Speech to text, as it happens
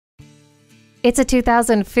It's a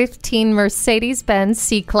 2015 Mercedes-Benz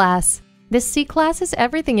C-Class. This C-Class is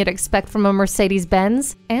everything you'd expect from a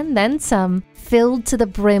Mercedes-Benz, and then some. Filled to the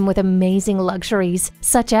brim with amazing luxuries,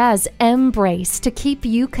 such as M-Brace to keep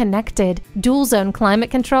you connected, dual-zone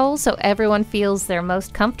climate control so everyone feels they're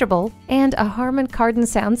most comfortable, and a Harman Kardon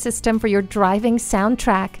sound system for your driving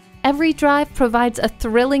soundtrack. Every drive provides a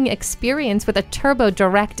thrilling experience with a turbo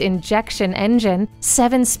direct injection engine,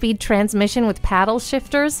 7-speed transmission with paddle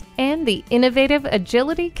shifters, and the innovative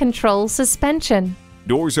Agility Control suspension.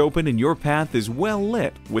 Doors open and your path is well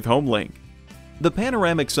lit with HomeLink. The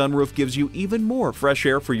panoramic sunroof gives you even more fresh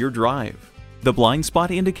air for your drive. The blind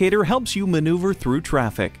spot indicator helps you maneuver through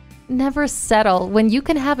traffic. Never settle when you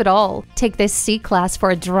can have it all. Take this C-Class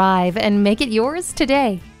for a drive and make it yours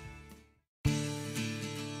today.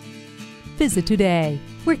 Visit today.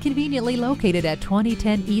 We're conveniently located at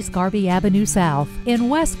 2010 East Garvey Avenue South in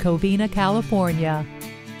West Covina, California.